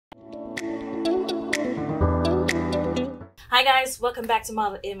Hi guys, welcome back to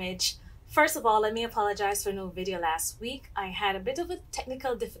Model Image. First of all, let me apologize for no video last week. I had a bit of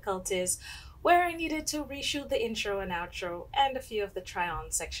technical difficulties where I needed to reshoot the intro and outro and a few of the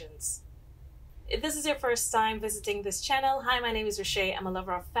try-on sections. If this is your first time visiting this channel, hi, my name is Rashay. I'm a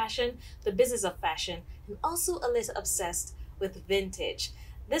lover of fashion, the business of fashion, and also a little obsessed with vintage.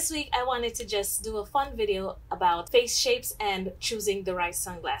 This week, I wanted to just do a fun video about face shapes and choosing the right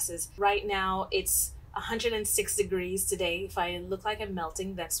sunglasses. Right now, it's 106 degrees today. If I look like I'm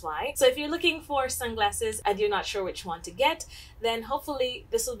melting, that's why. So if you're looking for sunglasses and you're not sure which one to get, then hopefully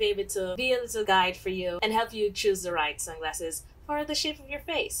this will be able to be a little guide for you and help you choose the right sunglasses for the shape of your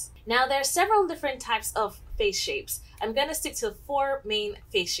face. Now, there are several different types of face shapes. I'm gonna stick to 4 main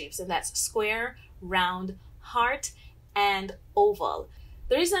face shapes, and that's square, round, heart, and oval.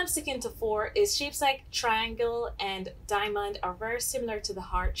 The reason I'm sticking to 4 is shapes like triangle and diamond are very similar to the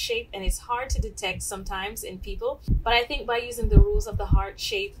heart shape, and it's hard to detect sometimes in people. But I think by using the rules of the heart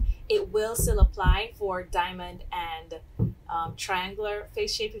shape, it will still apply for diamond and triangular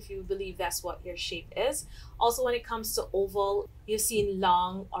face shape if you believe that's what your shape is. Also, when it comes to oval, you've seen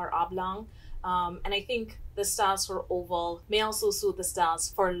long or oblong. And I think the styles for oval may also suit the styles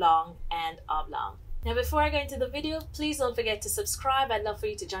for long and oblong. Now, before I go into the video, please don't forget to subscribe. I'd love for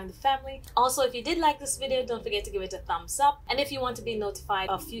you to join the family. Also, if you did like this video, don't forget to give it a thumbs up. And if you want to be notified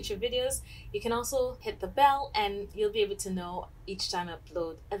of future videos, you can also hit the bell and you'll be able to know each time I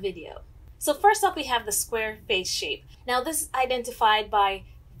upload a video. So first up, we have the square face shape. Now, this is identified by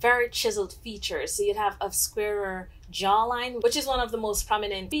very chiseled features. So you'd have a squarer jawline, which is one of the most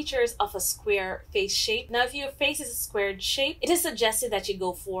prominent features of a square face shape. Now, if your face is a squared shape, it is suggested that you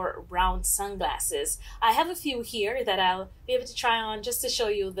go for round sunglasses. I have a few here that I'll be able to try on just to show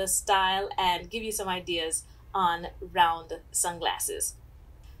you the style and give you some ideas on round sunglasses.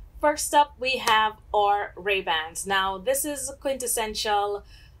 First up, we have our Ray-Bans. Now, this is quintessential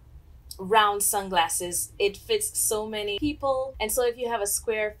round sunglasses. It fits so many people, and so if you have a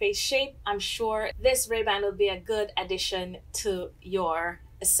square face shape, I'm sure this Ray-Ban will be a good addition to your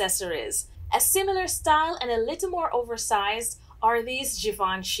accessories. A similar style and a little more oversized are these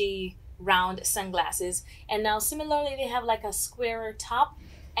Givenchy round sunglasses, and now similarly they have like a squarer top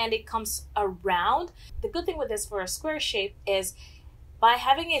and it comes around. The good thing with this for a square shape is by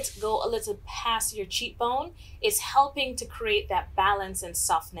having it go a little past your cheekbone, it's helping to create that balance and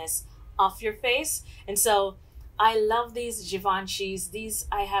softness off your face. And so I love these Givenchys. These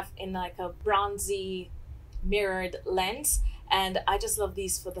I have in like a bronzy mirrored lens, and I just love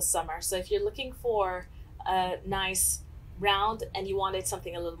these for the summer. So if you're looking for a nice round and you wanted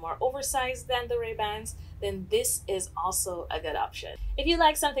something a little more oversized than the Ray-Bans, then this is also a good option. If you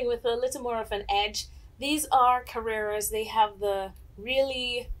like something with a little more of an edge, these are Carreras. They have the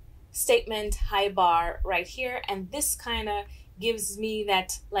really statement high bar right here, and this kind of gives me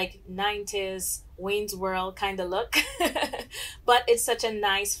that like 90s Wayne's World kind of look. But it's such a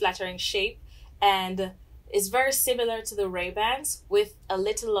nice flattering shape, and it's very similar to the Ray-Bans with a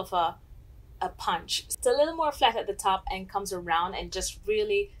little of a punch. It's a little more flat at the top and comes around and just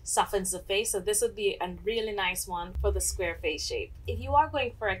really softens the face. So this would be a really nice one for the square face shape. If you are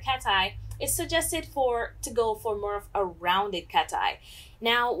going for a cat eye, it's suggested to go for more of a rounded cat eye.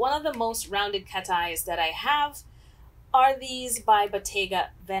 Now, one of the most rounded cat eyes that I have are these by Bottega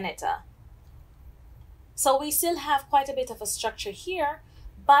Veneta. So we still have quite a bit of a structure here,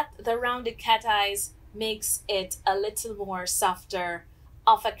 but the rounded cat eyes makes it a little more softer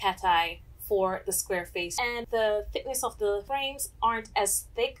of a cat eye for the square face, and the thickness of the frames aren't as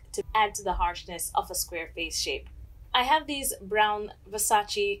thick to add to the harshness of a square face shape. I have these brown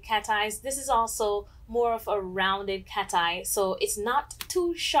Versace cat eyes. This is also more of a rounded cat eye, so it's not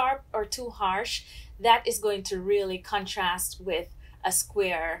too sharp or too harsh. That is going to really contrast with a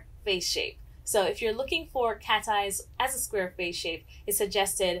square face shape. So if you're looking for cat eyes as a square face shape, it's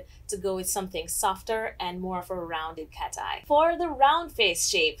suggested to go with something softer and more of a rounded cat eye. For the round face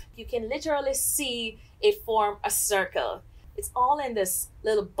shape, you can literally see it form a circle. It's all in this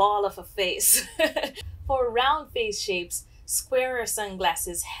little ball of a face. For round face shapes, squarer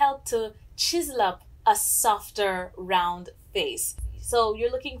sunglasses help to chisel up a softer round face. So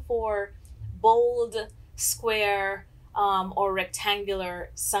you're looking for bold, square, or rectangular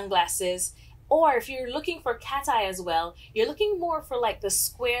sunglasses. Or if you're looking for cat eye as well, you're looking more for like the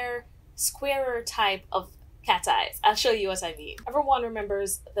squarer type of cat eyes. I'll show you what I mean. Everyone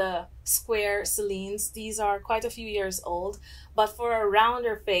remembers the square Celines. These are quite a few years old, but for a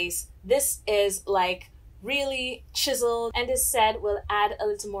rounder face, this is like really chiseled, and this said will add a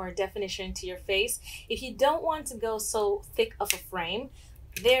little more definition to your face. If you don't want to go so thick of a frame,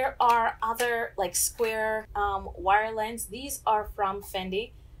 There are other like square wire lens. These are from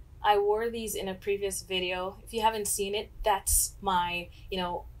Fendi. I wore these in a previous video. If you haven't seen it, that's my,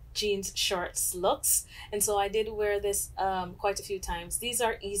 jeans shorts looks. And so I did wear this quite a few times. These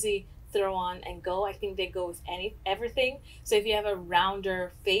are easy throw on and go. I think they go with everything. So if you have a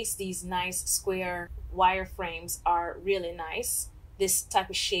rounder face, these nice square wire frames are really nice. This type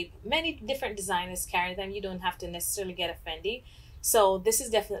of shape, many different designers carry them. You don't have to necessarily get a Fendi. So this is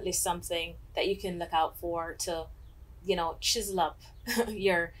definitely something that you can look out for to, chisel up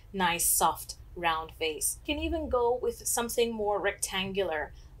your nice soft round face. You can even go with something more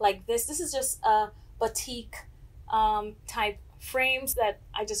rectangular like this. This is just a batik type frames that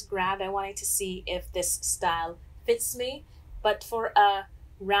I just grabbed. I wanted to see if this style fits me. But for a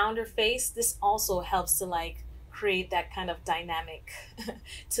rounder face, this also helps to like create that kind of dynamic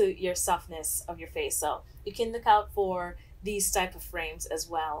to your softness of your face. So you can look out for these type of frames as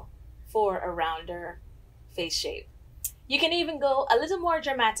well for a rounder face shape. You can even go a little more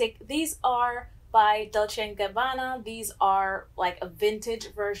dramatic. These are by Dolce & Gabbana. These are like a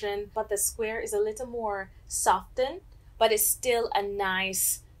vintage version, but the square is a little more softened, but it's still a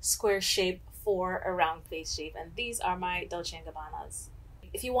nice square shape for a round face shape. And these are my Dolce & Gabbanas.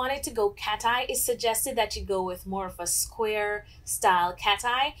 If you wanted to go cat eye, it's suggested that you go with more of a square style cat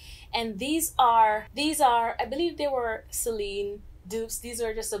eye. And these are, I believe they were Celine dupes. These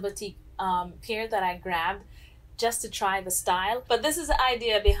are just a boutique pair that I grabbed just to try the style. But this is the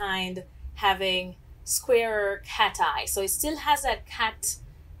idea behind having squarer cat eye. So it still has that cat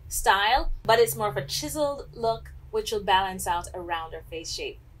style, but it's more of a chiseled look, which will balance out a rounder face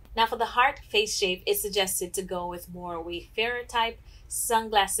shape. Now for the heart face shape, it's suggested to go with more wayfarer type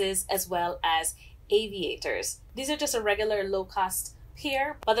sunglasses as well as aviators. These are just a regular low-cost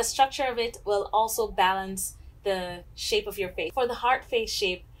pair, but the structure of it will also balance the shape of your face. For the heart face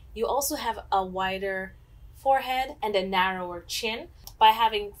shape, you also have a wider forehead and a narrower chin. By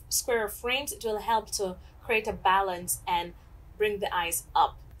having squarer frames, it will help to create a balance and bring the eyes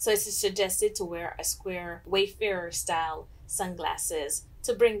up. So it's suggested to wear a square wayfarer style sunglasses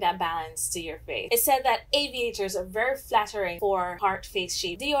to bring that balance to your face. It said that aviators are very flattering for heart face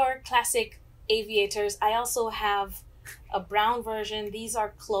shape. Dior classic aviators. I also have a brown version. These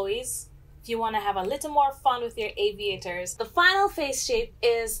are Chloe's. If you want to have a little more fun with your aviators. The final face shape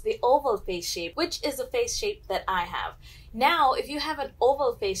is the oval face shape, which is the face shape that I have. Now, if you have an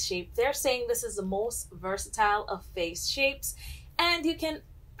oval face shape, they're saying this is the most versatile of face shapes, and you can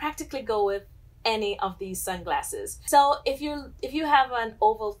practically go with any of these sunglasses. So if you have an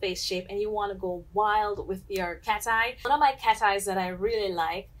oval face shape and you want to go wild with your cat eye, one of my cat eyes that I really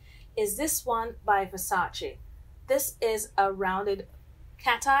like is this one by Versace. This is a rounded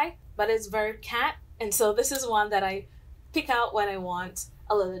cat eye, but it's very cat, and so this is one that I pick out when I want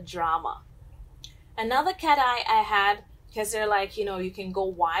a little drama. Another cat eye I had, because they're like, you can go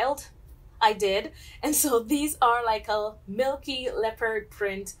wild, I did. And so these are like a milky leopard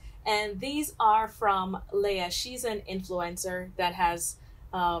print, and these are from Leia. She's an influencer that has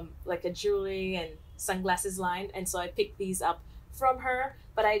like a jewelry and sunglasses line, and so I picked these up from her.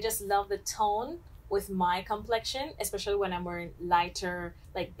 But I just love the tone with my complexion, especially when I'm wearing lighter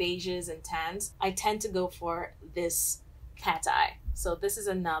like beiges and tans. I tend to go for this cat eye. So this is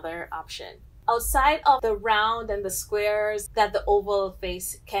another option. Outside of the round and the squares that the oval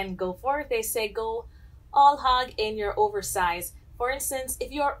face can go for, they say go all hog in your oversized. For instance,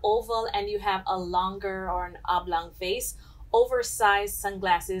 if you're oval and you have a longer or an oblong face, oversized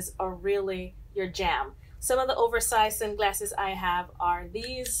sunglasses are really your jam. Some of the oversized sunglasses I have are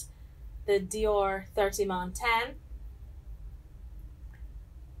these, the Dior 30 Mountain.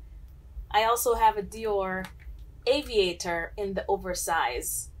 I also have a Dior Aviator in the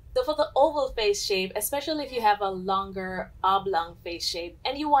oversize. So for the oval face shape, especially if you have a longer oblong face shape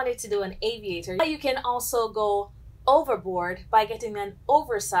and you wanted to do an aviator, you can also go overboard by getting an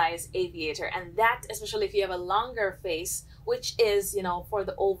oversized aviator. And that, especially if you have a longer face, which is, for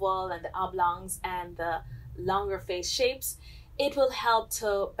the oval and the oblongs and the longer face shapes, it will help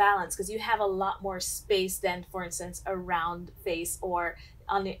to balance because you have a lot more space than, for instance, a round face or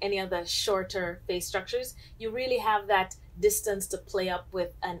on any of the shorter face structures. You really have that distance to play up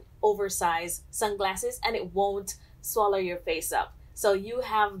with an oversized sunglasses, and it won't swallow your face up. So you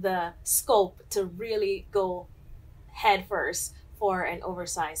have the scope to really go head first for an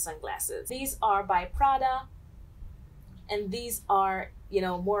oversized sunglasses. These are by Prada, and these are,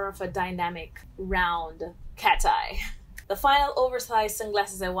 more of a dynamic round cat eye. The final oversized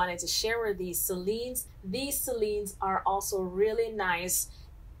sunglasses I wanted to share were these Celines. These Celines are also really nice,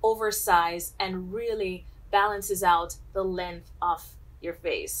 oversized, and really balances out the length of your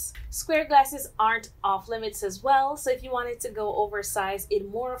face. Square glasses aren't off limits as well, so if you wanted to go oversized in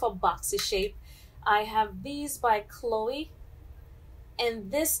more of a boxy shape, I have these by Chloe,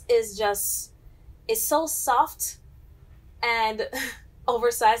 and this is just, it's so soft and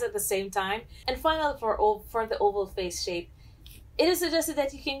oversized at the same time. And finally, for the oval face shape, it is suggested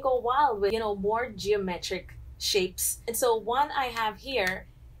that you can go wild with, you know, more geometric shapes. And so one I have here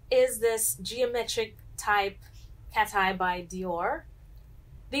is this geometric type cat eye by Dior.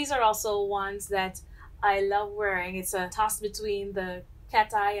 These are also ones that I love wearing. It's a toss between the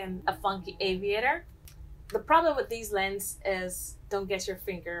cat eye and a funky aviator. The problem with these lenses is don't get your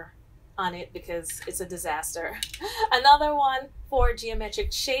finger on it because it's a disaster. Another one for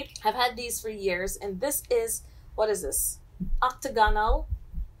geometric shape. I've had these for years, and this is, what is this? Octagonal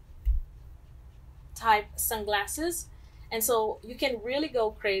type sunglasses. And so you can really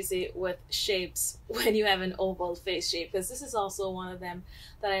go crazy with shapes when you have an oval face shape, because this is also one of them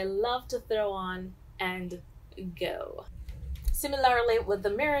that I love to throw on and go. Similarly with the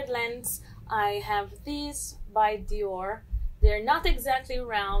mirrored lens, I have these by Dior. They're not exactly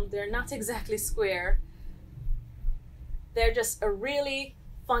round, they're not exactly square. They're just a really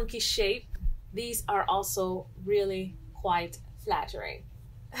funky shape. These are also really quite flattering.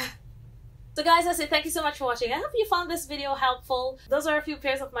 So guys, that's it. Thank you so much for watching. I hope you found this video helpful. Those are a few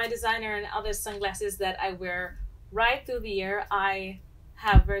pairs of my designer and other sunglasses that I wear right through the year. I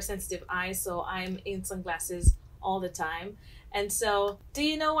have very sensitive eyes, so I'm in sunglasses all the time. And so, do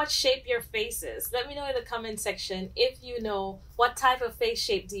you know what shape your face is? Let me know in the comment section if you know what type of face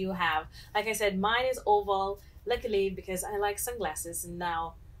shape do you have. Like I said, mine is oval, luckily, because I like sunglasses, and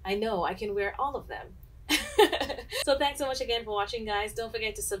now I know I can wear all of them. So thanks so much again for watching, guys. Don't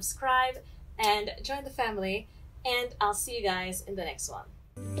forget to subscribe and join the family, and I'll see you guys in the next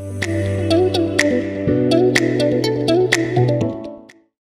one.